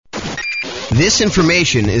This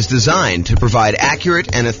information is designed to provide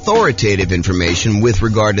accurate and authoritative information with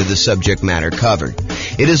regard to the subject matter covered.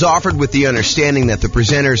 It is offered with the understanding that the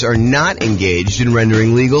presenters are not engaged in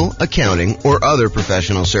rendering legal, accounting, or other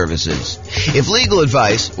professional services. If legal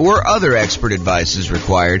advice or other expert advice is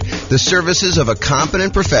required, the services of a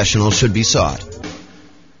competent professional should be sought.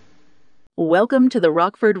 Welcome to the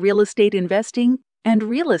Rockford Real Estate Investing and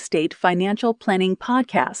Real Estate Financial Planning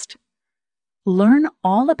Podcast. Learn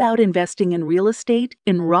all about investing in real estate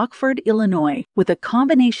in Rockford, Illinois, with a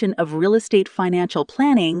combination of real estate financial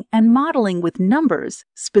planning and modeling with numbers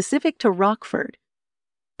specific to Rockford.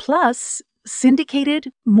 Plus,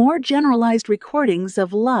 syndicated, more generalized recordings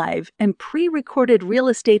of live and pre-recorded real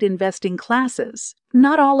estate investing classes,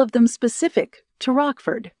 not all of them specific to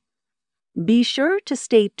Rockford. Be sure to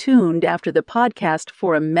stay tuned after the podcast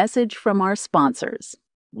for a message from our sponsors.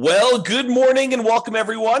 Well, good morning and welcome,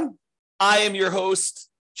 everyone. I am your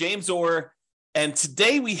host, James Orr, and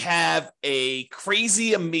today we have a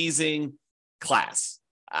crazy, amazing class.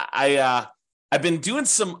 I've been doing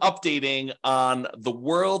some updating on the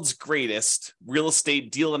world's greatest real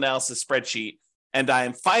estate deal analysis spreadsheet, and I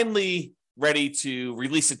am finally ready to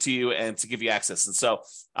release it to you and to give you access. And so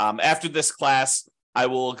after this class, I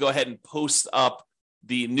will go ahead and post up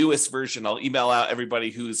the newest version. I'll email out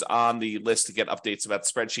everybody who's on the list to get updates about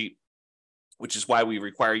the spreadsheet, which is why we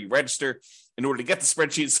require you register in order to get the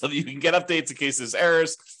spreadsheet so that you can get updates in case there's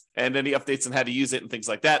errors and any updates on how to use it and things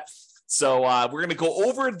like that. So we're going to go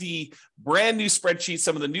over the brand new spreadsheet,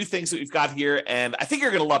 some of the new things that we've got here, and I think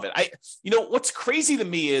you're going to love it. What's crazy to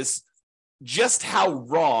me is just how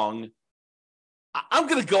wrong I'm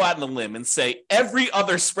going to go out on a limb and say every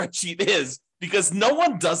other spreadsheet is, because no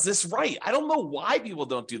one does this right. I don't know why people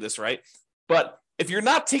don't do this right, but if you're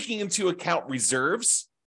not taking into account reserves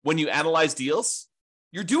when you analyze deals,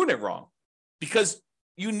 you're doing it wrong, because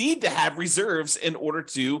you need to have reserves in order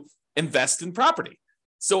to invest in property.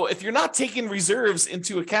 So if you're not taking reserves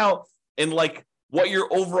into account in like what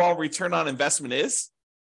your overall return on investment is,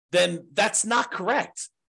 then that's not correct.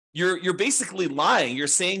 You're basically lying. You're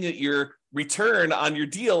saying that your return on your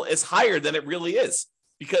deal is higher than it really is,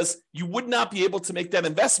 because you would not be able to make that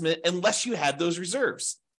investment unless you had those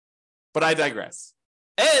reserves. But I digress.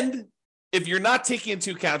 And if you're not taking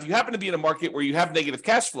into account, if you happen to be in a market where you have negative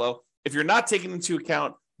cash flow, if you're not taking into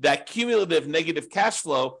account that cumulative negative cash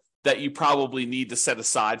flow that you probably need to set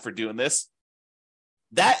aside for doing this,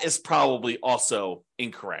 that is probably also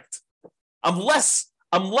incorrect. I'm less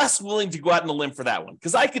willing to go out on a limb for that one,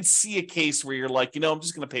 because I could see a case where you're like, I'm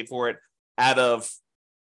just going to pay for it out of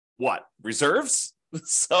what? Reserves?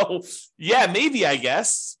 So yeah, maybe, I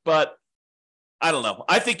guess, but I don't know.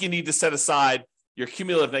 I think you need to set aside your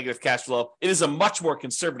cumulative negative cash flow. It is a much more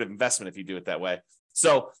conservative investment if you do it that way.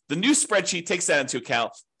 So the new spreadsheet takes that into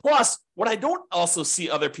account. Plus, what I don't also see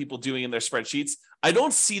other people doing in their spreadsheets, I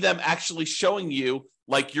don't see them actually showing you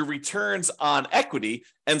like your returns on equity,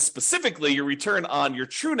 and specifically your return on your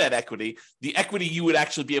true net equity, the equity you would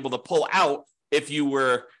actually be able to pull out if you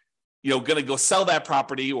were, going to go sell that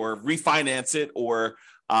property or refinance it, or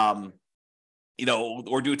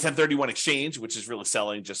or do a 1031 exchange, which is really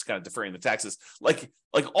selling, just kind of deferring the taxes. Like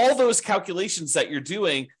all those calculations that you're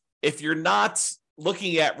doing, if you're not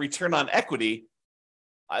looking at return on equity,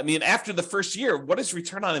 I mean, after the first year, what does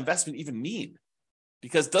return on investment even mean?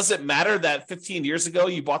 Because does it matter that 15 years ago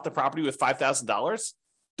you bought the property with $5,000?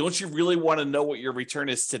 Don't you really want to know what your return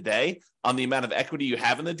is today on the amount of equity you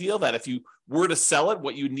have in the deal, that if you were to sell it,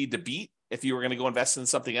 what you need to beat if you were going to go invest in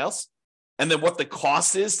something else? And then what the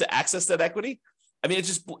cost is to access that equity? I mean,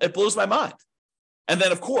 it blows my mind. And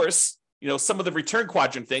then, of course, some of the return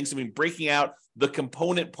quadrant things, breaking out the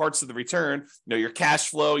component parts of the return, your cash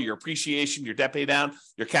flow, your appreciation, your debt pay down,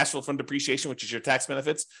 your cash flow from depreciation, which is your tax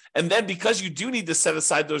benefits. And then because you do need to set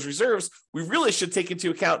aside those reserves, we really should take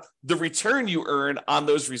into account the return you earn on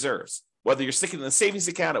those reserves, whether you're sticking in a savings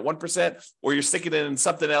account at 1% or you're sticking it in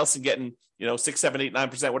something else and getting, 6, 7, 8,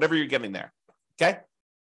 9%, whatever you're getting there. Okay.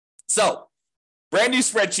 So brand new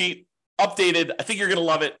spreadsheet, updated. I think you're going to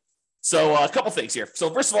love it. So a couple things here.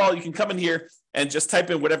 So first of all, you can come in here and just type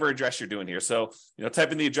in whatever address you're doing here. So,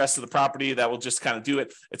 type in the address of the property. That will just kind of do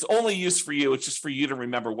it. It's only used for you. It's just for you to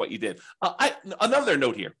remember what you did. Another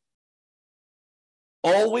note here.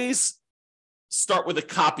 Always start with a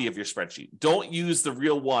copy of your spreadsheet. Don't use the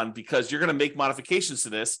real one, because you're going to make modifications to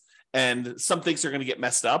this and some things are going to get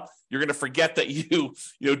messed up. You're going to forget that you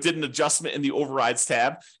did an adjustment in the overrides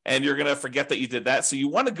tab, and you're going to forget that you did that. So you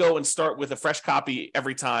want to go and start with a fresh copy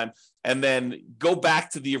every time, and then go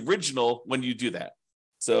back to the original when you do that.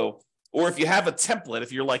 So Or if you have a template,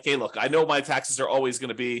 if you're like, hey, look, I know my taxes are always going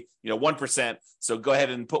to be, 1%. So go ahead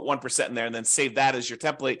and put 1% in there and then save that as your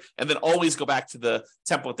template. And then always go back to the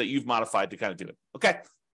template that you've modified to kind of do it. Okay.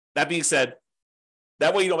 That being said,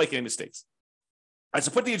 that way you don't make any mistakes. All right.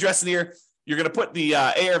 So put the address in here. You're going to put the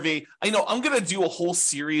ARV. I'm going to do a whole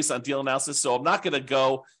series on deal analysis. So I'm not going to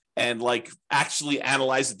go and actually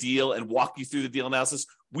analyze a deal and walk you through the deal analysis.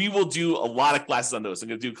 We will do a lot of classes on those. I'm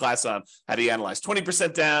going to do a class on how do you analyze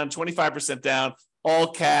 20% down, 25% down, all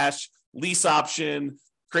cash, lease option,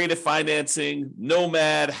 creative financing,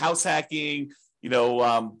 nomad, house hacking,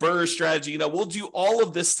 BRRRR strategy. We'll do all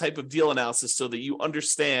of this type of deal analysis so that you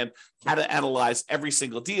understand how to analyze every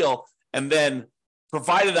single deal. And then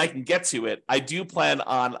provided I can get to it, I do plan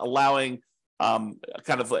on allowing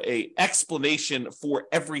kind of a explanation for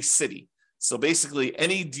every city. So basically,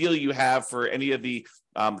 any deal you have for any of the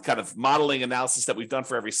kind of modeling analysis that we've done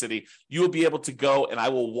for every city, you will be able to go and I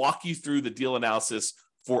will walk you through the deal analysis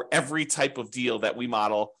for every type of deal that we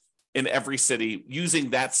model in every city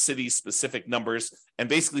using that city's specific numbers and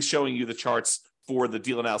basically showing you the charts for the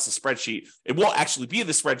deal analysis spreadsheet. It won't actually be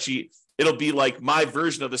the spreadsheet. It'll be like my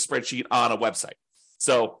version of the spreadsheet on a website.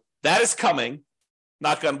 So that is coming.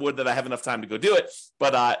 Knock on wood that I have enough time to go do it,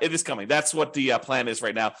 but it is coming. That's what the plan is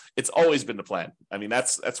right now. It's always been the plan. I mean,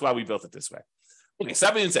 that's why we built it this way. Okay, so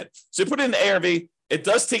that being said, so you put it in the ARV. It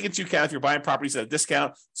does take into account if you're buying properties at a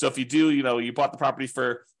discount. So if you do, you bought the property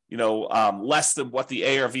for, less than what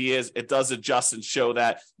the ARV is, it does adjust and show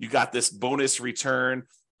that you got this bonus return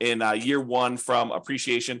in year one from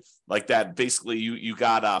appreciation, like that. Basically, you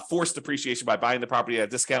got forced appreciation by buying the property at a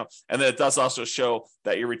discount. And then it does also show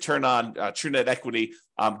that your return on true net equity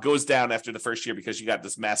goes down after the first year because you got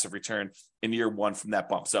this massive return in year one from that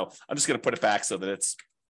bump. So I'm just going to put it back so that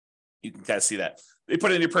you can kind of see that. They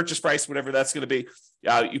put in your purchase price, whatever that's going to be.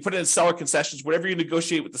 You put in seller concessions, whatever you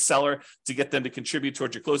negotiate with the seller to get them to contribute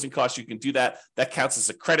towards your closing costs, you can do that. That counts as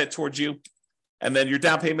a credit towards you. And then your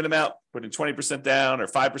down payment amount, put in 20% down or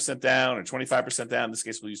 5% down or 25% down. In this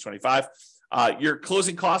case, we'll use 25. Your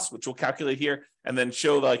closing costs, which we'll calculate here, and then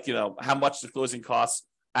show how much the closing costs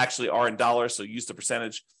actually are in dollars. So use the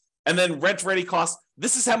percentage. And then rent ready costs.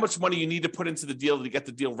 This is how much money you need to put into the deal to get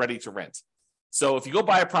the deal ready to rent. So if you go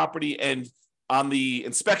buy a property and on the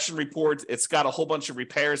inspection report, it's got a whole bunch of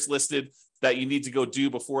repairs listed that you need to go do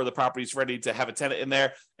before the property is ready to have a tenant in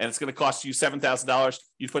there, and it's going to cost you $7,000,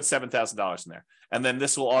 you put $7,000 in there. And then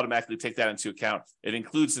this will automatically take that into account. It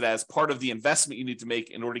includes it as part of the investment you need to make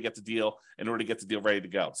in order to get the deal ready to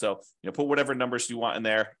go. So put whatever numbers you want in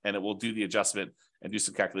there, and it will do the adjustment and do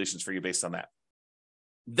some calculations for you based on that.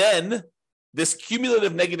 Then this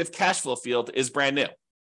cumulative negative cash flow field is brand new.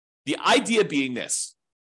 The idea being this: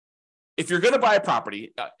 if you're going to buy a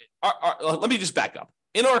property, let me just back up.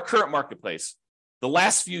 In our current marketplace, the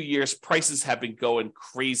last few years, prices have been going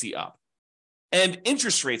crazy up, and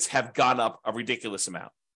interest rates have gone up a ridiculous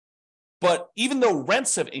amount. But even though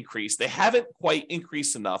rents have increased, they haven't quite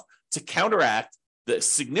increased enough to counteract the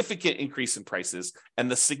significant increase in prices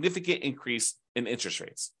and the significant increase in interest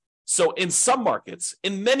rates. So in some markets,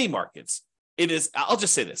 in many markets, I'll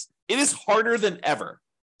just say this, it is harder than ever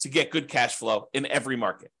to get good cash flow in every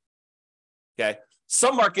market. Okay.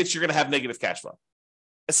 Some markets, you're going to have negative cash flow,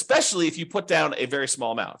 especially if you put down a very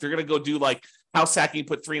small amount. If you're going to go do house hacking,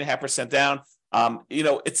 put 3.5% down,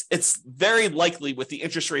 it's very likely with the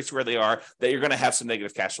interest rates where they are that you're going to have some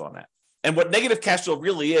negative cash flow on that. And what negative cash flow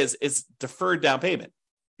really is deferred down payment.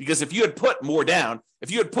 Because if you had put more down, if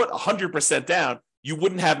you had put 100% down, you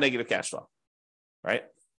wouldn't have negative cash flow, right?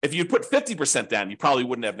 If you put 50% down, you probably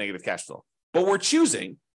wouldn't have negative cash flow. But we're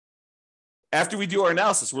choosing, after we do our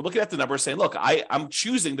analysis, we're looking at the numbers saying, look, I'm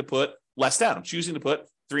choosing to put less down. I'm choosing to put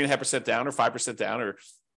 3.5% down or 5% down or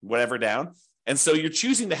whatever down. And so you're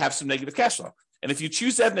choosing to have some negative cash flow. And if you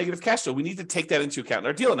choose to have negative cash flow, we need to take that into account in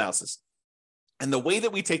our deal analysis. And the way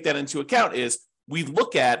that we take that into account is we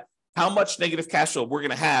look at how much negative cash flow we're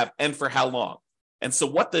going to have and for how long. And so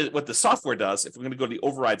what the software does, if we're going to go to the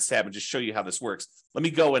overrides tab and just show you how this works, let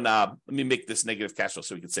me go and let me make this negative cash flow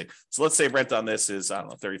so we can see. So let's say rent on this is,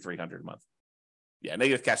 $3,300 a month. Yeah,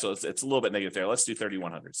 negative cash flow, it's a little bit negative there. Let's do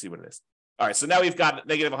 $3,100, see what it is. All right, so now we've got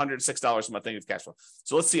negative $106 a month negative cash flow.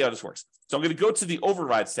 So let's see how this works. So I'm going to go to the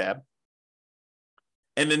overrides tab.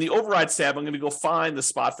 And in the overrides tab, I'm going to go find the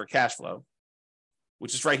spot for cash flow,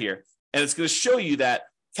 which is right here. And it's going to show you that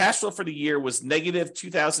cash flow for the year was negative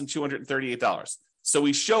 $2,238. So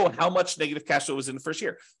we show how much negative cash flow was in the first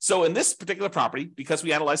year. So in this particular property, because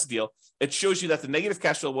we analyzed the deal, it shows you that the negative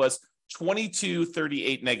cash flow was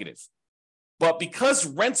 $2,238 negative. But because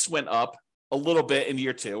rents went up a little bit in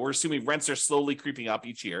year two. We're assuming rents are slowly creeping up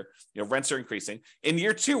each year. Rents are increasing. In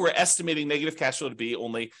year two, we're estimating negative cash flow to be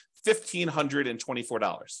only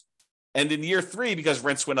 $1,524. And in year three, because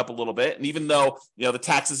rents went up a little bit, and even though the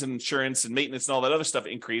taxes and insurance and maintenance and all that other stuff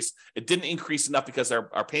increased, it didn't increase enough because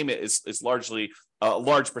our payment is largely a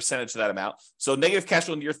large percentage of that amount. So negative cash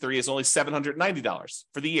flow in year three is only $790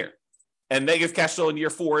 for the year. And negative cash flow in year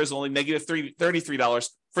four is only negative $33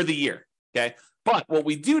 for the year. Okay. But what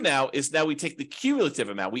we do now is we take the cumulative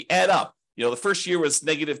amount. We add up. The first year was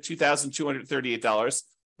negative $2,238.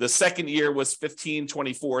 The second year was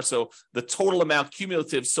 $1,524. So the total amount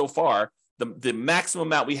cumulative so far, the maximum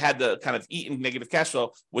amount we had to kind of eat in negative cash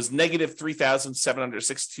flow was negative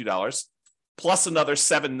 $3,762, plus another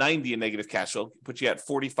 $790 in negative cash flow, put you at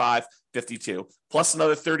 $4,552, plus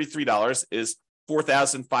another $33 is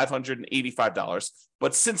 $4,585.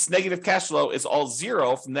 But since negative cash flow is all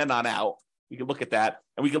zero from then on out, we can look at that,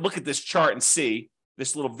 and we can look at this chart and see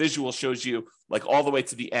this little visual shows you like all the way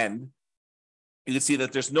to the end. You can see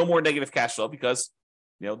that there's no more negative cash flow because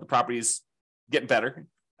the property is getting better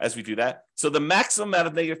as we do that. So the maximum amount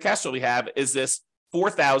of negative cash flow we have is this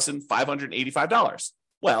 $4,585.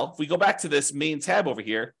 Well, if we go back to this main tab over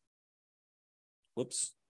here,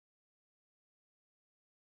 whoops.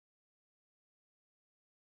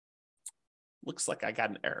 Looks like I got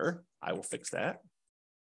an error. I will fix that.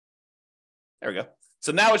 There we go.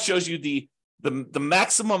 So now it shows you the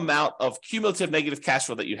maximum amount of cumulative negative cash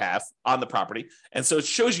flow that you have on the property. And so it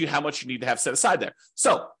shows you how much you need to have set aside there.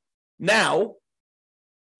 So now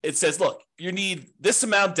it says, look, you need this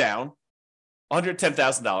amount down,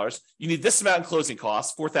 $110,000. You need this amount in closing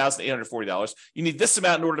costs, $4,840. You need this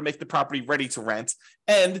amount in order to make the property ready to rent.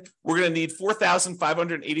 And we're going to need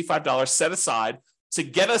 $4,585 set aside to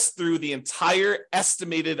get us through the entire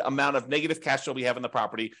estimated amount of negative cash flow we have in the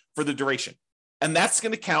property for the duration. And that's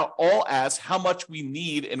going to count all as how much we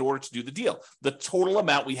need in order to do the deal. The total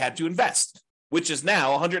amount we had to invest, which is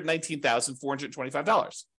now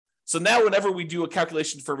 $119,425. So now whenever we do a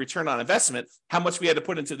calculation for return on investment, how much we had to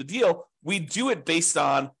put into the deal, we do it based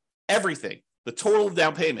on everything: the total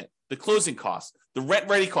down payment, the closing costs, the rent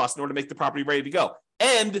ready costs in order to make the property ready to go,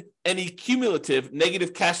 and any cumulative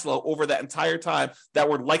negative cash flow over that entire time that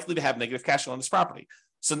we're likely to have negative cash flow on this property.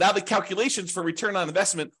 So now the calculations for return on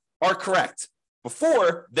investment are correct.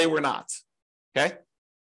 Before, they were not. Okay?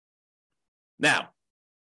 Now,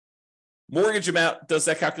 mortgage amount does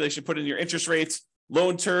that calculation, put in your interest rates,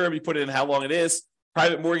 loan term, you put in how long it is.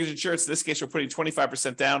 Private mortgage insurance, in this case, we're putting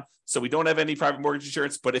 25% down. So we don't have any private mortgage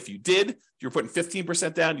insurance. But if you did, if you're putting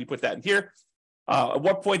 15% down, you put that in here. At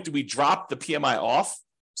what point do we drop the PMI off?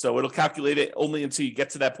 So it'll calculate it only until you get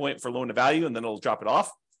to that point for loan to value, and then it'll drop it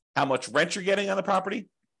off. How much rent you're getting on the property.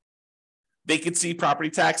 Vacancy, property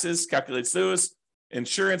taxes, calculates those.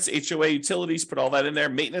 Insurance, HOA, utilities, put all that in there.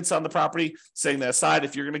 Maintenance on the property, setting that aside.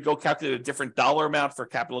 If you're going to go calculate a different dollar amount for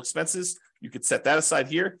capital expenses, you could set that aside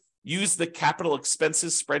here. Use the capital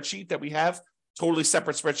expenses spreadsheet that we have, totally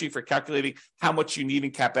separate spreadsheet for calculating how much you need in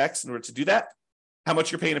CapEx in order to do that. How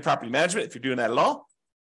much you're paying in property management, if you're doing that at all,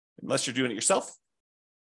 unless you're doing it yourself.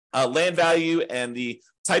 Land value and the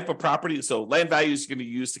type of property. So land value is going to be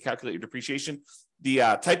used to calculate your depreciation.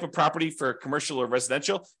 The type of property for commercial or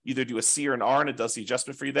residential, either do a C or an R, and it does the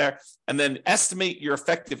adjustment for you there. And then estimate your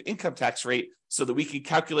effective income tax rate so that we can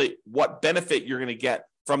calculate what benefit you're going to get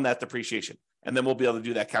from that depreciation. And then we'll be able to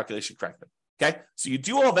do that calculation correctly. Okay, so you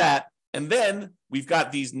do all that, and then we've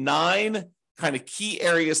got these 9 kind of key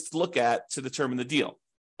areas to look at to determine the deal.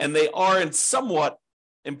 And they are in somewhat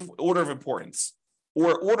order of importance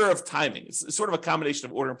or order of timing. It's sort of a combination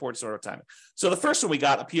of order of importance and order of timing. So the first one we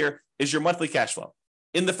got up here is your monthly cash flow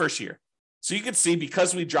in the first year. So you can see,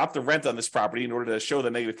 because we dropped the rent on this property in order to show the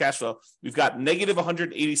negative cash flow, we've got negative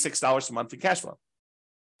 $186 a month in cash flow.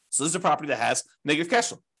 So this is a property that has negative cash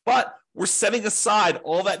flow. But we're setting aside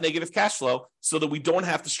all that negative cash flow so that we don't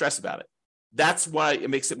have to stress about it. That's why it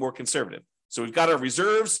makes it more conservative. So we've got our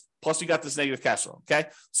reserves, plus we got this negative cash flow, okay?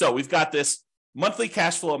 So we've got this monthly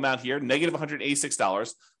cash flow amount here, negative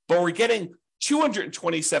 $186, but we're getting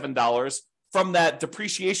 $227 from that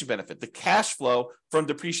depreciation benefit, the cash flow from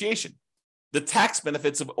depreciation, the tax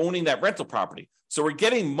benefits of owning that rental property. So we're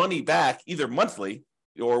getting money back either monthly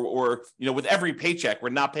or with every paycheck. We're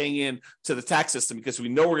not paying in to the tax system because we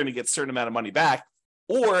know we're going to get a certain amount of money back,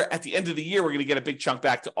 or at the end of the year, we're going to get a big chunk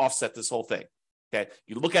back to offset this whole thing. Okay,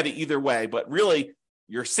 you look at it either way, but really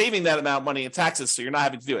you're saving that amount of money in taxes, so you're not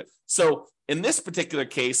having to do it. So in this particular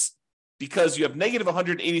case, because you have negative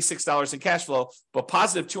 $186 in cash flow, but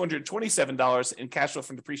positive $227 in cash flow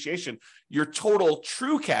from depreciation, your total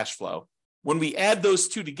true cash flow, when we add those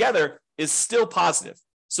two together, is still positive.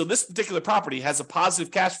 So this particular property has a positive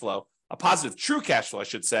cash flow, a positive true cash flow, I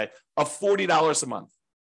should say, of $40 a month.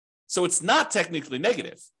 So it's not technically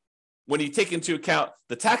negative when you take into account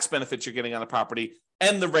the tax benefits you're getting on the property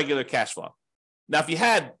and the regular cash flow. Now, if you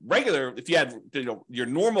had your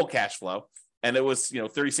normal cash flow and it was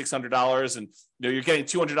 $3,600 and you're getting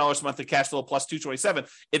 $200 a month of cash flow plus $227,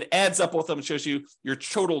 it adds up both of them and shows you your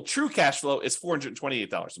total true cash flow is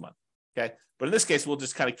 $428 a month. Okay, but in this case, we'll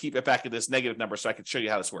just kind of keep it back at this negative number so I can show you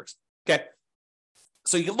how this works. Okay,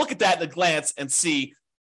 so you can look at that at a glance and see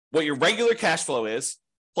what your regular cash flow is,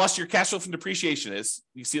 plus your cash flow from depreciation is.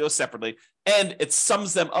 You see those separately, and it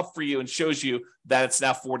sums them up for you and shows you that it's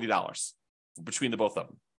now $40 between the both of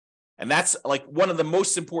them. And that's like one of the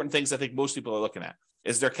most important things I think most people are looking at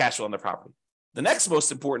is their cash flow on their property. The next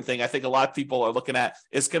most important thing I think a lot of people are looking at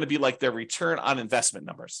is going to be like their return on investment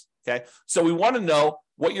numbers. Okay, so we want to know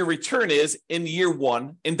what your return is in year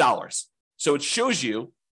one in dollars. So it shows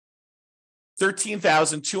you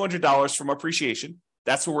 $13,200 from appreciation.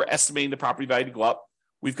 That's where we're estimating the property value to go up.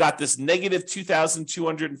 We've got this negative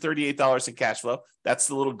 $2,238 in cash flow. That's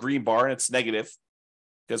the little green bar, and it's negative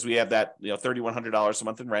because we have that $3,100 a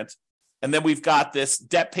month in rent. And then we've got this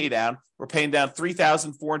debt pay down. We're paying down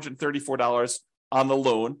 $3,434 on the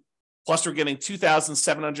loan, plus we're getting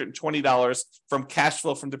 $2,720 from cash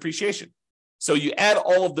flow from depreciation. So you add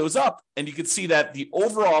all of those up, and you can see that the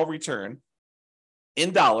overall return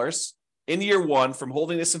in dollars in year one from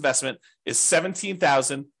holding this investment is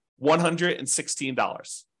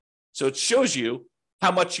 $17,116. So it shows you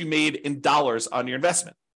how much you made in dollars on your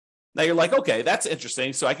investment. Now you're like, okay, that's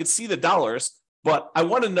interesting. So I could see the dollars, but I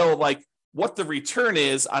want to know what the return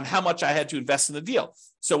is on how much I had to invest in the deal.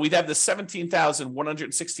 So we'd have the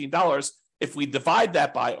 $17,116. If we divide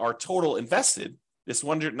that by our total invested, this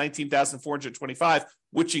 $119,425,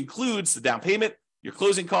 which includes the down payment, your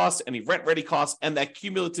closing costs, any rent-ready costs, and that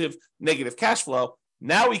cumulative negative cash flow,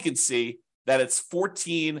 now we can see that it's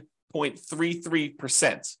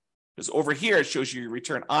 14.33%. Because over here, it shows you your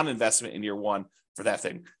return on investment in year one for that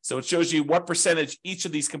thing. So it shows you what percentage each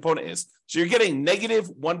of these component is. So you're getting negative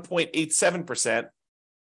 1.87%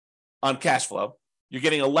 on cash flow. You're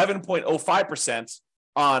getting 11.05%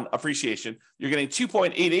 on appreciation. You're getting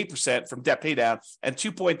 2.88% from debt pay down and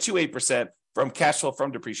 2.28% from cash flow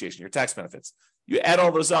from depreciation, your tax benefits. You add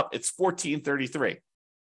all those up, it's 1433.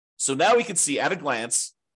 So now we can see at a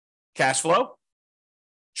glance, cash flow,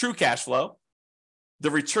 true cash flow,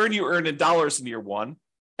 the return you earned in dollars in year one,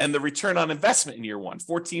 and the return on investment in year one,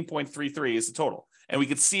 14.33 is the total. And we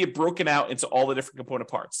can see it broken out into all the different component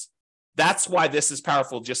parts. That's why this is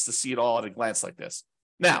powerful, just to see it all at a glance like this.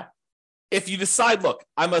 Now, if you decide, look,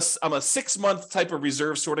 I'm a 6-month type of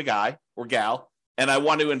reserve sort of guy or gal, and I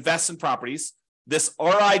want to invest in properties, this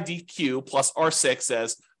RIDQ plus R6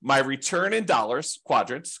 says my return in dollars,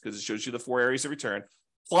 quadrants, because it shows you the 4 areas of return,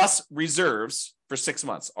 plus reserves for 6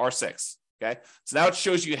 months, R6. Okay, so now it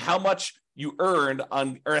shows you how much you earned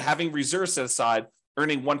on or having reserves set aside,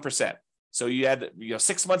 earning 1%. So you had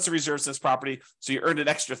 6 months of reserves in this property, so you earned an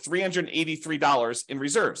extra $383 in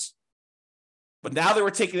reserves. But now that we're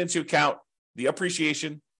taking into account the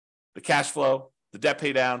appreciation, the cash flow, the debt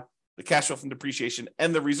pay down, the cash flow from depreciation,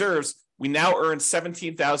 and the reserves, we now earn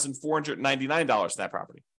 $17,499 in that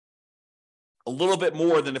property. A little bit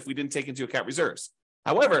more than if we didn't take into account reserves.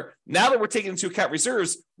 However, now that we're taking into account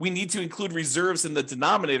reserves, we need to include reserves in the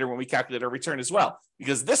denominator when we calculate our return as well,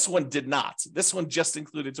 because this one did not. This one just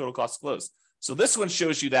included total cost to close. So this one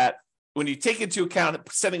shows you that when you take into account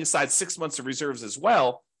setting aside 6 months of reserves as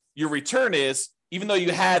well, your return is, even though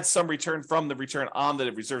you had some return from the return on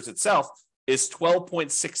the reserves itself, is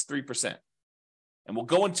 12.63%. And we'll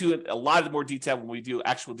go into a lot more detail when we do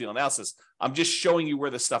actual deal analysis. I'm just showing you where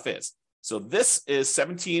this stuff is. So this is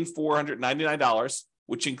 $17,499,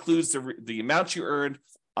 which includes the amount you earned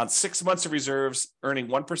on 6 months of reserves, earning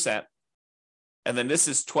 1%. And then this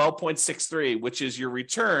is 12.63, which is your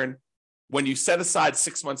return when you set aside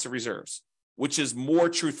 6 months of reserves, which is more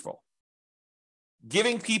truthful.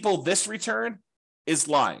 Giving people this return is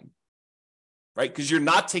lying, right? Because you're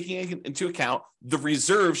not taking into account the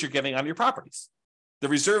reserves you're getting on your properties. The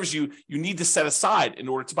reserves you need to set aside in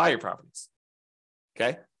order to buy your properties.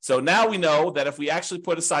 Okay? So now we know that if we actually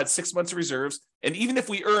put aside 6 months of reserves, and even if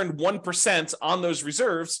we earn 1% on those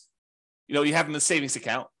reserves, you have in the savings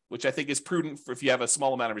account, which I think is prudent for if you have a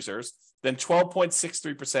small amount of reserves, then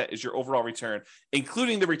 12.63% is your overall return,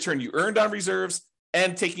 including the return you earned on reserves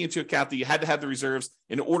and taking into account that you had to have the reserves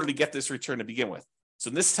in order to get this return to begin with. So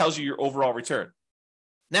this tells you your overall return.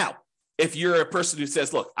 Now, if you're a person who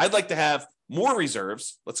says, look, I'd like to have more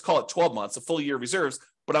reserves, let's call it 12 months, a full year of reserves,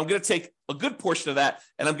 but I'm going to take a good portion of that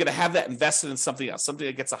and I'm going to have that invested in something else, something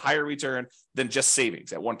that gets a higher return than just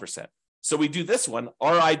savings at 1%. So we do this one,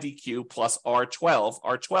 RIDQ plus R12.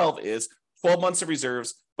 R12 is 12 months of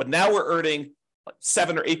reserves, but now we're earning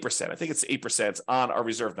 7 or 8%. I think it's 8% on our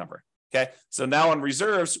reserve number. Okay. So now on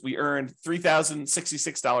reserves, we earned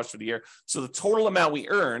 $3,066 for the year. So the total amount we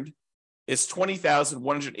earned is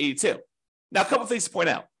 $20,182. Now, a couple of things to point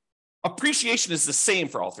out. Appreciation is the same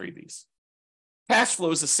for all three of these. Cash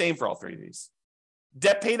flow is the same for all three of these.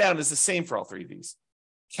 Debt paydown is the same for all three of these.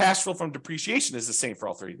 Cash flow from depreciation is the same for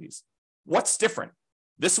all three of these. What's different?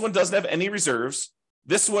 This one doesn't have any reserves.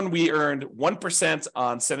 This one we earned 1%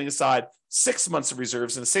 on setting aside 6 months of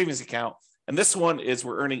reserves in a savings account. And this one is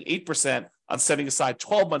we're earning 8% on setting aside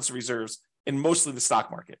 12 months of reserves in mostly the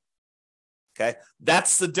stock market. Okay,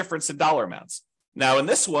 that's the difference in dollar amounts. Now in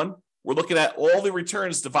this one, we're looking at all the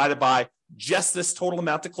returns divided by just this total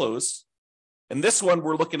amount to close. And this one,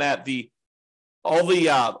 we're looking at all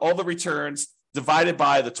the returns divided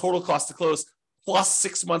by the total cost to close plus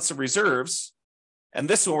 6 months of reserves. And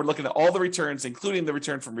this one, we're looking at all the returns, including the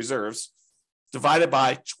return from reserves, divided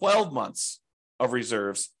by 12 months of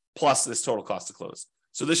reserves plus this total cost to close.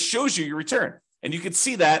 So this shows you your return. And you can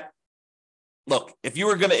see that, look, if you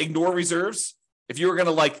were going to ignore reserves, if you were going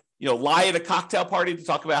to lie at a cocktail party to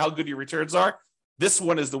talk about how good your returns are, this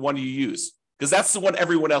one is the one you use because that's the one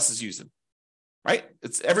everyone else is using, right?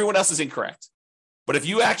 Everyone else is incorrect. But if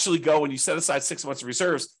you actually go and you set aside 6 months of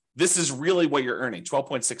reserves, this is really what you're earning,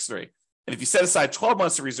 12.63. And if you set aside 12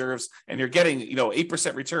 months of reserves and you're getting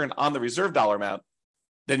 8% return on the reserve dollar amount,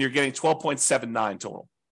 then you're getting 12.79 total.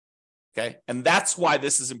 Okay. And that's why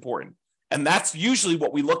this is important. And that's usually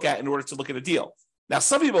what we look at in order to look at a deal. Now,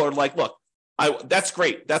 some people are like, look, that's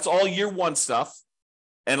great. That's all year one stuff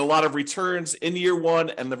and a lot of returns in year one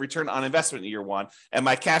and the return on investment in year one and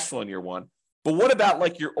my cash flow in year one. But what about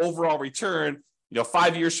like your overall return,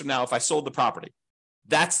 5 years from now, if I sold the property?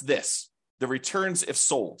 That's the returns if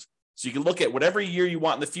sold. So you can look at whatever year you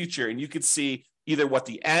want in the future and you could see either what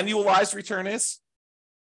the annualized return is,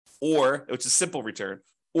 or which is simple return,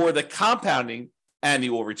 or the compounding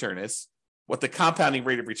annual return is, what the compounding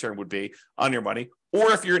rate of return would be on your money.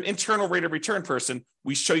 Or if you're an internal rate of return person,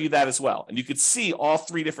 we show you that as well. And you could see all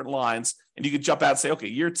three different lines and you could jump out and say, okay,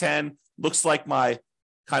 year 10 looks like my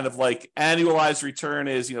kind of like annualized return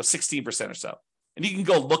is, 16% or so. And you can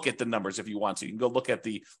go look at the numbers if you want to. You can go look at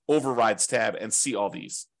the overrides tab and see all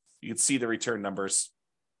these. You can see the return numbers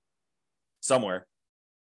somewhere.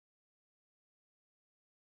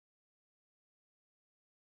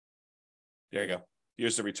 There you go.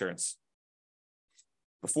 Here's the returns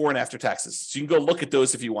before and after taxes. So you can go look at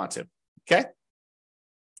those if you want to, okay?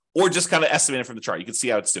 Or just kind of estimate it from the chart. You can see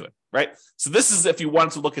how it's doing, right? So this is if you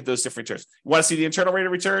want to look at those different returns. You want to see the internal rate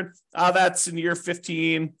of return? That's in year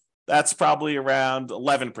 15. That's probably around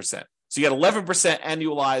 11%. So you get 11%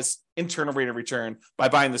 annualized internal rate of return by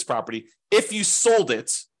buying this property. If you sold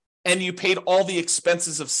it and you paid all the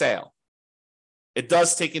expenses of sale, it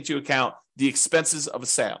does take into account the expenses of a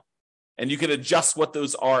sale. And you can adjust what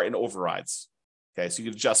those are in overrides. Okay, so you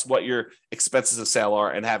can adjust what your expenses of sale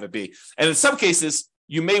are and have it be. And in some cases,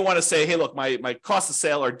 you may want to say, hey, look, my costs of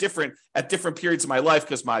sale are different at different periods of my life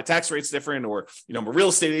because my tax rate's different, or I'm a real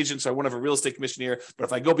estate agent, so I won't have a real estate commission here. But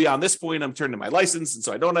if I go beyond this point, I'm turning my license, and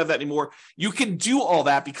so I don't have that anymore. You can do all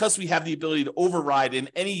that because we have the ability to override in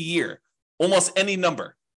any year, almost any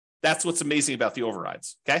number. That's what's amazing about the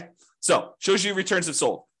overrides. Okay, so shows you returns if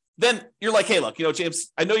sold. Then you're like, hey, look,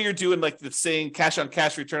 James, I know you're doing like the saying cash on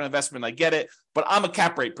cash return on investment. I get it, but I'm a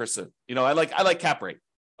cap rate person. I like cap rate.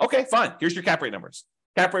 Okay, fine. Here's your cap rate numbers.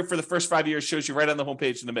 Cap rate for the first 5 years shows you right on the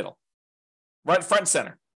homepage in the middle, right front and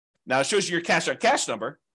center. Now it shows you your cash on cash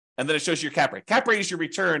number, and then it shows you your cap rate. Cap rate is your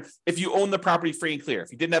return if you own the property free and clear,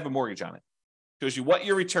 if you didn't have a mortgage on it. It shows you what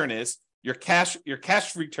your return is, your cash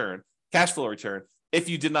return, cash flow return, if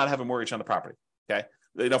you did not have a mortgage on the property. Okay.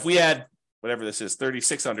 If we had whatever this is,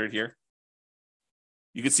 3,600 here,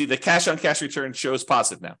 you can see the cash on cash return shows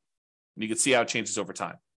positive now. And you can see how it changes over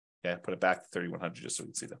time. Okay, put it back to 3,100 just so we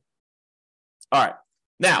can see that. All right.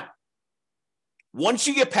 Now, once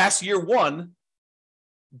you get past year one,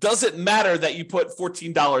 does it matter that you put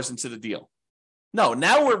 $14 into the deal? No,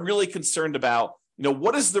 now we're really concerned about,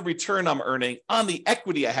 what is the return I'm earning on the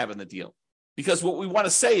equity I have in the deal? Because what we want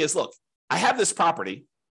to say is, look, I have this property,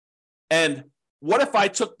 and what if I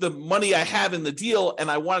took the money I have in the deal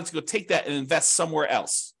and I wanted to go take that and invest somewhere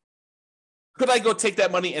else? Could I go take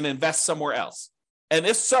that money and invest somewhere else? And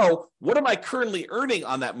if so, what am I currently earning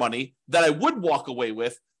on that money that I would walk away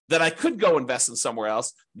with that I could go invest in somewhere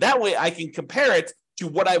else? That way I can compare it to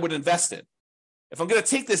what I would invest in. If I'm going to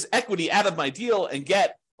take this equity out of my deal and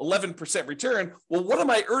get 11% return, well, what am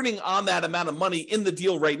I earning on that amount of money in the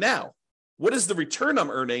deal right now? What is the return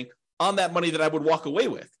I'm earning on that money that I would walk away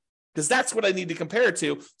with? Because that's what I need to compare it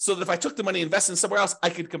to, so that if I took the money and invested in somewhere else, I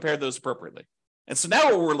could compare those appropriately. And so now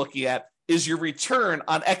what we're looking at is your return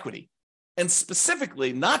on equity. And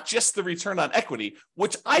specifically, not just the return on equity,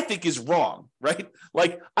 which I think is wrong, right?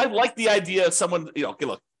 Like, I like the idea of someone, okay,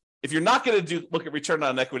 look, if you're not going to look at return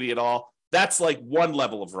on equity at all, that's like one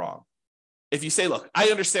level of wrong. If you say, look, I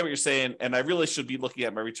understand what you're saying, and I really should be looking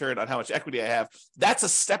at my return on how much equity I have, that's a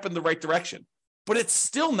step in the right direction. But it's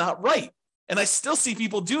still not right. And I still see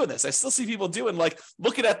people doing this. I still see people doing like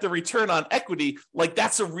looking at the return on equity like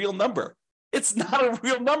that's a real number. It's not a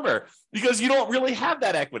real number because you don't really have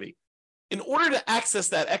that equity. In order to access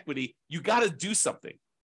that equity, you got to do something.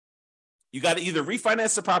 You got to either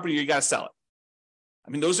refinance the property or you got to sell it.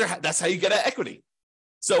 I mean, that's how you get at equity.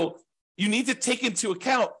 So you need to take into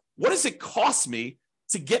account, what does it cost me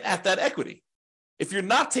to get at that equity? If you're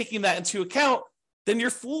not taking that into account, then you're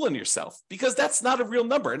fooling yourself because that's not a real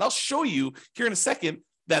number. And I'll show you here in a second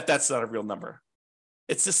that that's not a real number.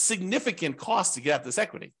 It's a significant cost to get at this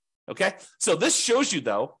equity. Okay. So this shows you,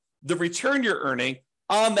 though, the return you're earning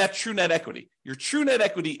on that true net equity. Your true net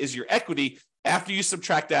equity is your equity after you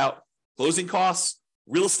subtract out closing costs,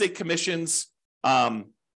 real estate commissions,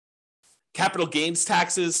 capital gains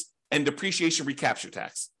taxes, and depreciation recapture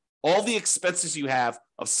tax. All the expenses you have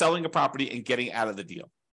of selling a property and getting out of the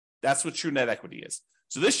deal. That's what true net equity is.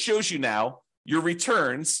 So this shows you now your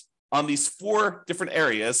returns on these 4 different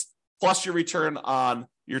areas, plus your return on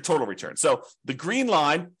your total return. So the green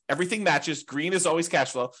line, everything matches. Green is always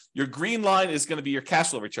cash flow. Your green line is going to be your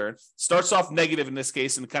cash flow return. Starts off negative in this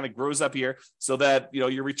case and kind of grows up here so that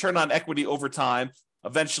your return on equity over time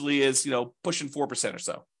eventually is pushing 4% or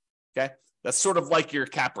so. Okay, that's sort of like your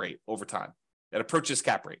cap rate over time. That approaches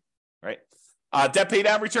cap rate, right? Debt pay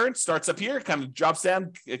down return starts up here, kind of drops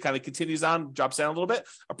down, it kind of continues on, drops down a little bit.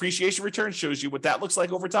 Appreciation return shows you what that looks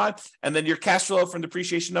like over time. And then your cash flow from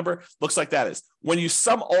depreciation number looks like that is. When you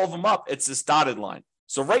sum all of them up, it's this dotted line.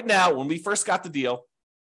 So right now, when we first got the deal,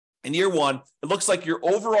 in year 1, it looks like your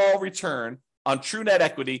overall return on true net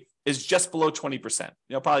equity is just below 20%,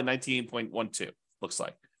 probably 19.12 looks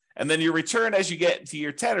like. And then your return as you get to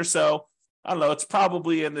year 10 or so, I don't know, it's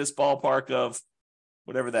probably in this ballpark of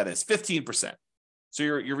whatever that is, 15%. So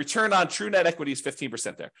your return on true net equity is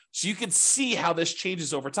 15% there. So you can see how this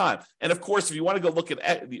changes over time. And of course, if you want to go look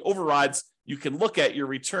at the overrides, you can look at your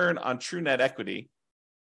return on true net equity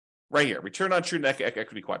right here, return on true net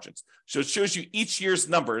equity quadrants. So it shows you each year's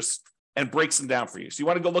numbers and breaks them down for you. So you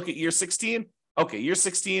want to go look at year 16? Okay, year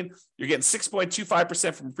 16, you're getting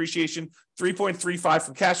 6.25% from appreciation, 3.35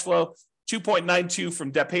 from cash flow, 2.92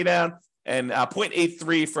 from debt pay down, and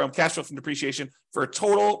 0.83 from cash flow from depreciation for a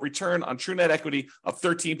total return on true net equity of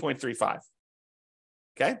 13.35.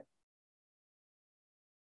 Okay?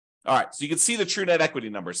 All right, so you can see the true net equity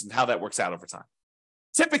numbers and how that works out over time.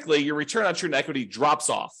 Typically, your return on true net equity drops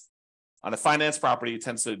off. On a finance property, it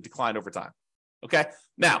tends to decline over time. Okay?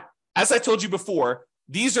 Now, as I told you before,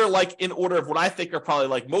 these are like in order of what I think are probably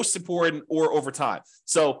like most important or over time.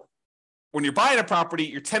 So when you're buying a property,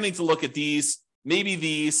 you're tending to look at these, maybe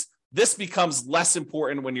these. This becomes less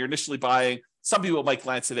important when you're initially buying. Some people might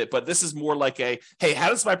glance at it, but this is more like hey, how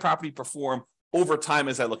does my property perform over time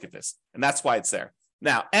as I look at this? And that's why it's there.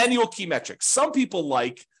 Now, annual key metrics. Some people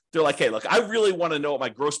they're like, hey, look, I really want to know what my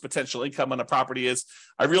gross potential income on a property is.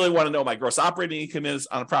 I really want to know what my gross operating income is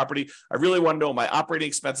on a property. I really want to know what my operating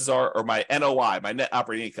expenses are or my NOI, my net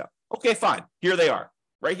operating income. Okay, fine. Here they are,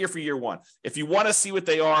 right here for year 1. If you want to see what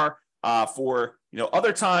they are for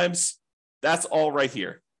other times, that's all right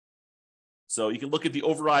here. So you can look at the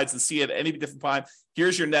overrides and see it at any different time.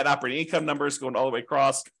 Here's your net operating income numbers going all the way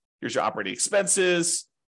across. Here's your operating expenses.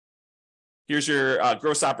 Here's your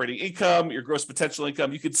gross operating income, your gross potential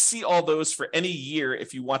income. You could see all those for any year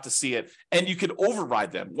if you want to see it, and you can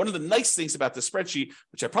override them. One of the nice things about the spreadsheet,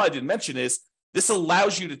 which I probably didn't mention, is this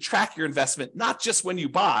allows you to track your investment, not just when you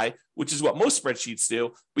buy, which is what most spreadsheets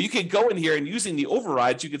do, but you can go in here and using the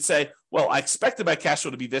overrides, you could say, well, I expected my cash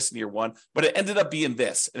flow to be this in year 1, but it ended up being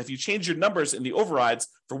this. And if you change your numbers in the overrides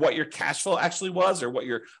for what your cash flow actually was, or what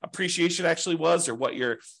your appreciation actually was, or what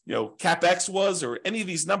your CapEx was, or any of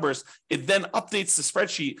these numbers, it then updates the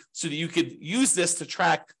spreadsheet so that you could use this to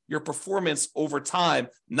track your performance over time,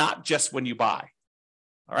 not just when you buy.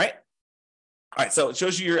 All right. All right, so it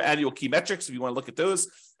shows you your annual key metrics if you want to look at those.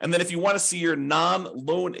 And then if you want to see your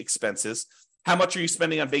non-loan expenses, how much are you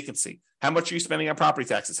spending on vacancy? How much are you spending on property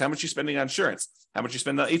taxes? How much are you spending on insurance? How much you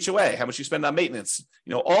spend on HOA? How much you spend on maintenance?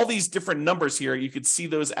 All these different numbers here, you could see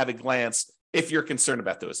those at a glance if you're concerned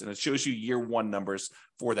about those. And it shows you year one numbers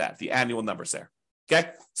for that, the annual numbers there. Okay.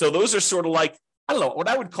 So those are sort of like, I don't know, what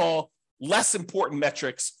I would call less important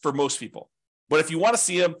metrics for most people. But if you want to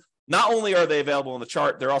see them, not only are they available on the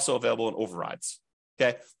chart, they're also available in overrides.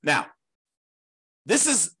 Okay. Now, this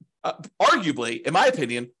is arguably, in my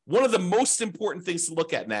opinion, one of the most important things to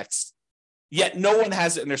look at next, yet no one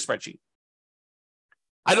has it in their spreadsheet.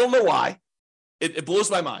 I don't know why. It blows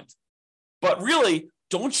my mind. But really,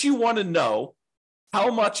 don't you want to know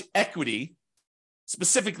how much equity,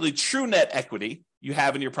 specifically true net equity, you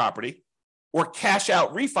have in your property, or cash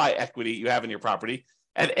out refi equity you have in your property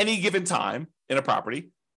at any given time in a property?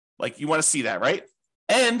 Like, you want to see that, right?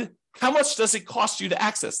 And how much does it cost you to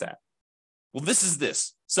access that? Well, this is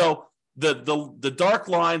this. So the dark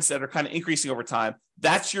lines that are kind of increasing over time,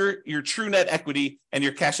 that's your true net equity and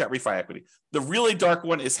your cash out refi equity. The really dark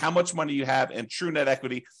one is how much money you have in true net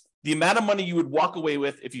equity, the amount of money you would walk away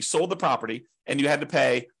with if you sold the property and you had to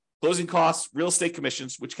pay closing costs, real estate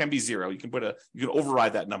commissions, which can be zero. You can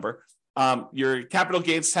override that number. Your capital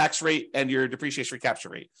gains tax rate and your depreciation recapture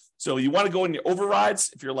rate. So you want to go in your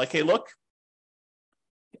overrides. If you're like, hey, look,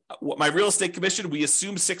 what my real estate commission, we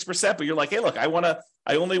assume 6%, but you're like, hey, look, I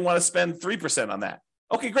only want to spend 3% on that.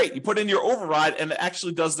 Okay, great. You put in your override and it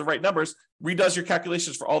actually does the right numbers, redoes your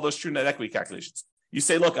calculations for all those true net equity calculations. You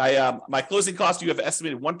say, look, my closing costs, you have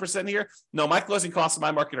estimated 1% here. No, my closing costs in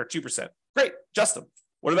my market are 2%. Great, adjust them.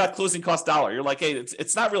 What about closing cost dollar? You're like, hey,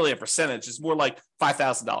 it's not really a percentage. It's more like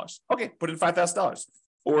 $5,000. Okay, put in $5,000.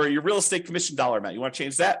 Or your real estate commission dollar amount. You want to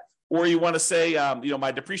change that? Or you want to say,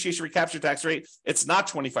 my depreciation recapture tax rate, it's not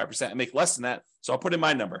 25%. I make less than that, so I'll put in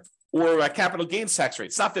my number. Or my capital gains tax rate,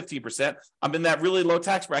 it's not 15%. I'm in that really low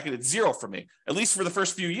tax bracket. It's zero for me, at least for the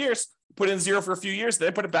first few years. Put in zero for a few years,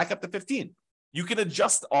 then put it back up to 15. You can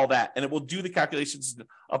adjust all that, and it will do the calculations and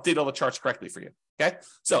update all the charts correctly for you. Okay,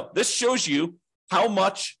 so this shows you how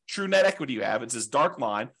much true net equity you have. It's this dark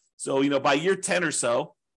line. So, by year 10 or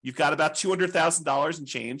so, you've got about $200,000 in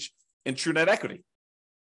change in true net equity.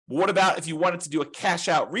 But what about if you wanted to do a cash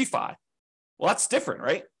out refi? Well, that's different,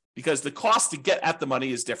 right? Because the cost to get at the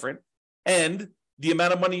money is different. And the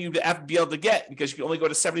amount of money you have to be able to get, because you can only go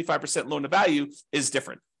to 75% loan to value, is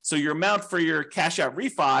different. So your amount for your cash out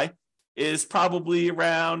refi is probably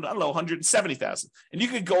around, $170,000. And you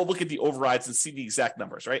could go look at the overrides and see the exact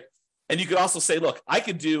numbers, right? And you could also say, look, I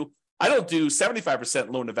don't do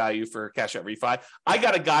 75% loan to value for cash out refi. I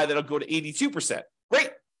got a guy that'll go to 82%. Great.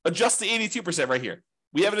 Adjust the 82% right here.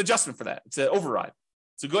 We have an adjustment for that. It's an override.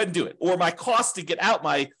 So go ahead and do it. Or my cost to get out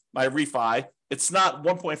my refi, it's not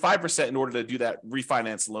 1.5% in order to do that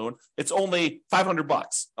refinance loan. It's only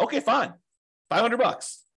 $500. Okay, fine.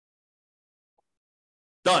 $500.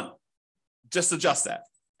 Done. Just adjust that.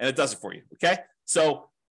 And it does it for you. Okay. So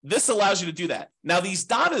this allows you to do that. Now, these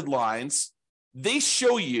dotted lines, they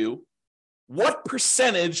show you what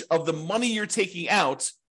percentage of the money you're taking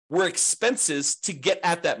out were expenses to get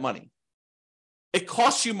at that money. It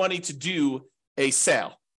costs you money to do a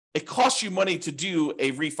sale. It costs you money to do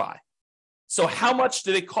a refi. So how much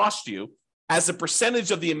did it cost you as a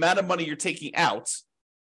percentage of the amount of money you're taking out,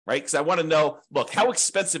 right? Because I want to know, look, how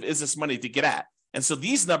expensive is this money to get at? And so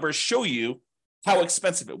these numbers show you how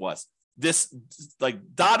expensive it was. This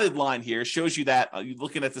dotted line here shows you that, you're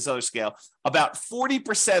looking at this other scale, about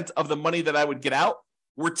 40% of the money that I would get out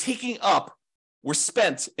were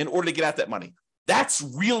spent in order to get at that money. That's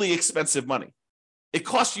really expensive money. It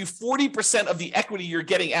costs you 40% of the equity you're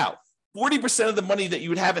getting out. 40% of the money that you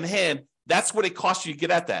would have in hand, that's what it costs you to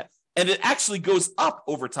get at that. And it actually goes up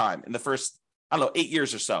over time in the first, 8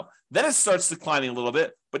 years or so. Then it starts declining a little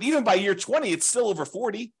bit. But even by year 20, it's still over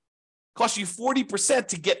 40. Costs you 40%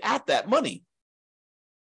 to get at that money.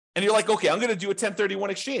 And you're like, okay, I'm going to do a 1031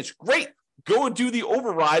 exchange. Great. Go and do the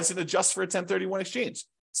overrides and adjust for a 1031 exchange.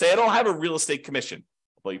 Say, I don't have a real estate commission.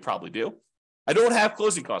 Well, you probably do. I don't have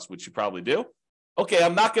closing costs, which you probably do. Okay,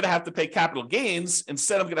 I'm not going to have to pay capital gains.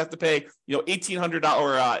 Instead, I'm going to have to pay $1,800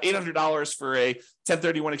 or $800 for a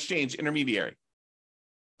 1031 exchange intermediary.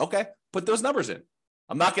 Okay, put those numbers in.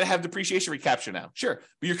 I'm not going to have depreciation recapture now. Sure,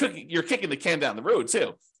 but you're kicking the can down the road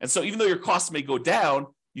too. And so even though your costs may go down,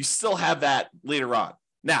 you still have that later on.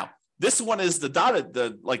 Now, this one is the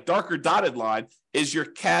darker dotted line is your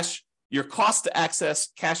cost to access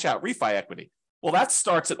cash out refi equity. Well, that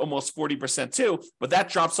starts at almost 40% too, but that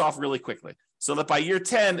drops off really quickly. So that by year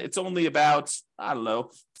 10, it's only about,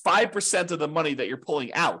 5% of the money that you're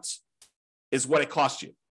pulling out is what it costs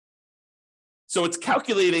you. So it's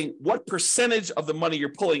calculating what percentage of the money you're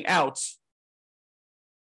pulling out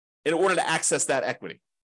in order to access that equity.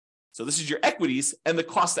 So this is your equities and the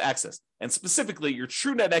cost to access, and specifically your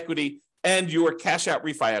true net equity and your cash out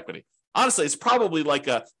refi equity. Honestly, it's probably like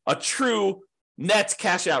a true net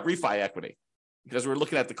cash out refi equity because we're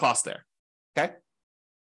looking at the cost there. Okay.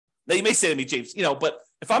 Now you may say to me, James, but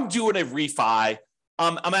if I'm doing a refi,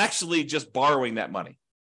 I'm actually just borrowing that money.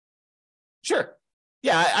 Sure.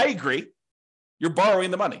 Yeah, I agree. You're borrowing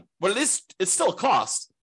the money, but it's still a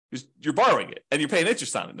cost. You're borrowing it and you're paying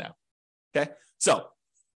interest on it now. Okay. So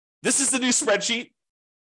this is the new spreadsheet.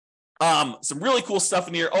 Some really cool stuff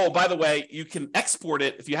in here. Oh, by the way, you can export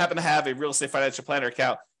it if you happen to have a real estate financial planner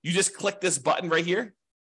account. You just click this button right here,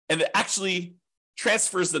 and it actually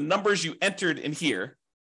transfers the numbers you entered in here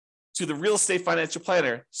to the real estate financial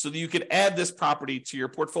planner so that you can add this property to your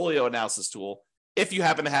portfolio analysis tool if you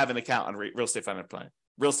happen to have an account on real estate financial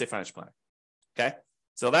planner. Okay,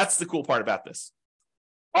 so that's the cool part about this.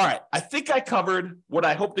 All right, I think I covered what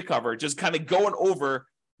I hope to cover, just kind of going over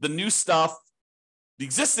the new stuff, the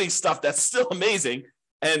existing stuff that's still amazing,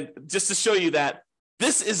 and just to show you that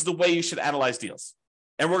this is the way you should analyze deals.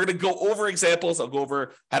 And we're going to go over examples. I'll go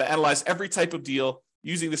over how to analyze every type of deal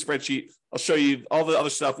using the spreadsheet. I'll show you all the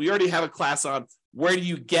other stuff. We already have a class on where do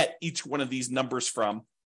you get each one of these numbers from?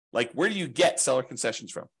 Like, where do you get seller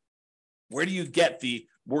concessions from? Where do you get the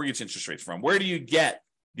mortgage interest rates from? Where do you get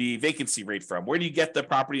the vacancy rate from? Where do you get the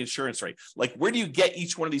property insurance rate? Like, where do you get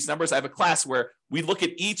each one of these numbers? I have a class where we look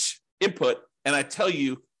at each input and I tell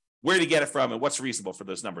you where to get it from and what's reasonable for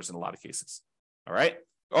those numbers in a lot of cases. All right.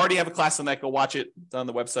 I already have a class on that. Go watch it. It's on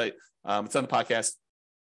the website. It's on the podcast.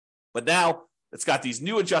 But now it's got these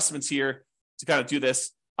new adjustments here to kind of do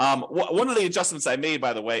this. One of the adjustments I made,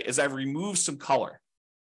 by the way, is I've removed some color.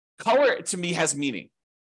 Color to me has meaning.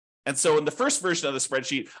 And so in the first version of the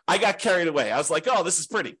spreadsheet, I got carried away. I was like, oh, this is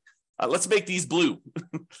pretty. Let's make these blue.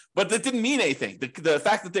 But that didn't mean anything. The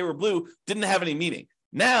fact that they were blue didn't have any meaning.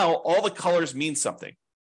 Now all the colors mean something,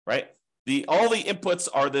 right? All the inputs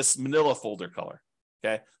are this manila folder color,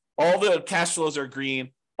 okay? All the cash flows are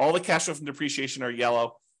green. All the cash flow from depreciation are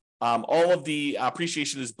yellow. All of the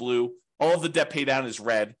appreciation is blue. All of the debt pay down is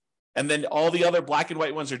red. And then all the other black and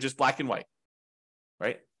white ones are just black and white,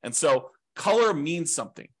 right? And so color means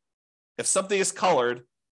something. If something is colored,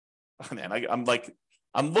 oh man,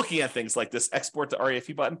 I'm looking at things like this export to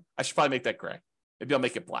REFE button. I should probably make that gray. Maybe I'll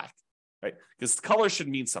make it black, right? Because color should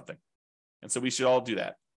mean something. And so we should all do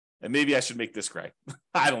that. And maybe I should make this gray.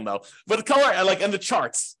 I don't know. But the color, and the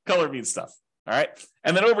charts, color means stuff. All right.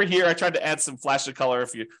 And then over here, I tried to add some flash of color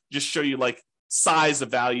if you just show you like size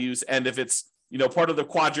of values. And if it's, part of the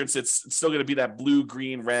quadrants, it's still going to be that blue,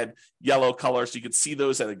 green, red, yellow color. So you can see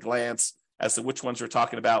those at a glance as to which ones we're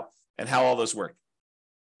talking about and how all those work.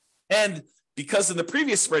 And because in the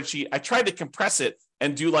previous spreadsheet, I tried to compress it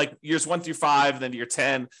and do like years 1 through 5, then year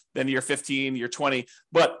 10, then year 15, year 20.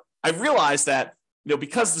 But I realized that,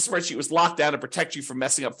 because the spreadsheet was locked down to protect you from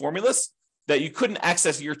messing up formulas, that you couldn't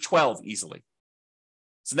access year 12 easily.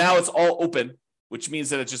 So now it's all open, which means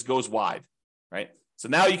that it just goes wide, right? So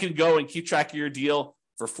now you can go and keep track of your deal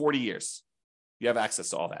for 40 years. You have access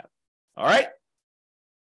to all that. All right.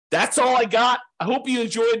 That's all I got. I hope you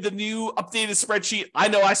enjoyed the new updated spreadsheet. I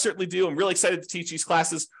know I certainly do. I'm really excited to teach these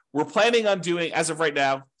classes. We're planning on doing, as of right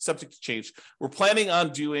now, subject to change, we're planning on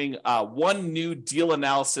doing one new deal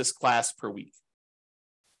analysis class per week.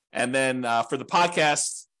 And then for the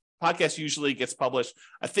podcast usually gets published.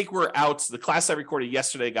 I think we're out. The class I recorded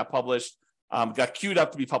yesterday got published, got queued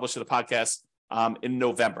up to be published to the podcast in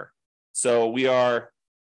November. So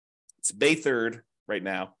it's May 3rd right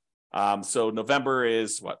now. So November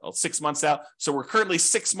is 6 months out. So we're currently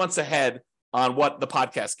 6 months ahead on what the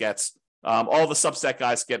podcast gets. All the Substack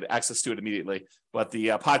guys get access to it immediately, but the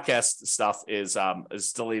podcast stuff is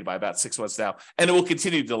delayed by about 6 months now, and it will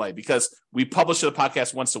continue to delay because we publish the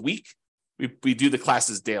podcast once a week. We do the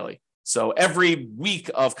classes daily. So every week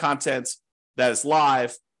of content that is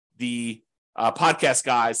live, the podcast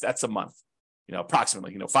guys, that's a month,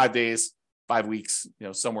 approximately, 5 days, 5 weeks,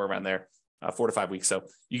 somewhere around there. 4 to 5 weeks. So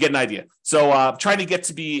you get an idea. So I'm trying to get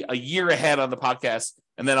to be a year ahead on the podcast,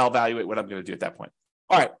 and then I'll evaluate what I'm going to do at that point.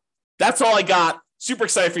 All right. That's all I got. Super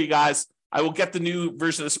excited for you guys. I will get the new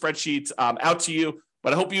version of the spreadsheet out to you,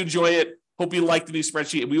 but I hope you enjoy it. Hope you like the new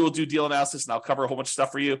spreadsheet, and we will do deal analysis, and I'll cover a whole bunch of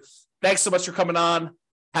stuff for you. Thanks so much for coming on.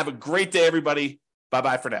 Have a great day, everybody.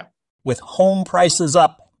 Bye-bye for now. With home prices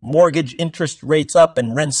up, mortgage interest rates up,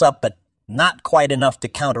 and rents up, but not quite enough to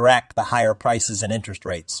counteract the higher prices and interest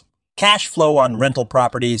rates. Cash flow on rental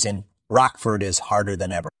properties in Rockford is harder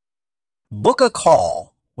than ever. Book a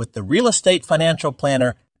call with the Real Estate Financial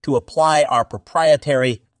Planner to apply our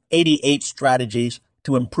proprietary 88 strategies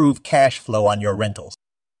to improve cash flow on your rentals.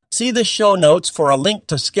 See the show notes for a link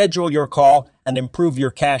to schedule your call and improve your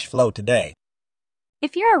cash flow today.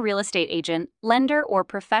 If you're a real estate agent, lender, or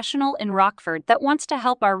professional in Rockford that wants to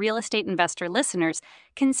help our real estate investor listeners,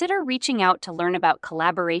 consider reaching out to learn about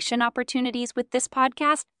collaboration opportunities with this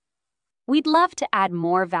podcast. We'd love to add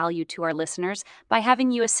more value to our listeners by having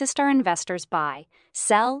you assist our investors buy,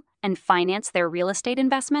 sell, and finance their real estate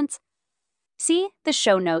investments. See the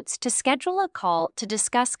show notes to schedule a call to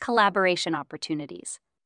discuss collaboration opportunities.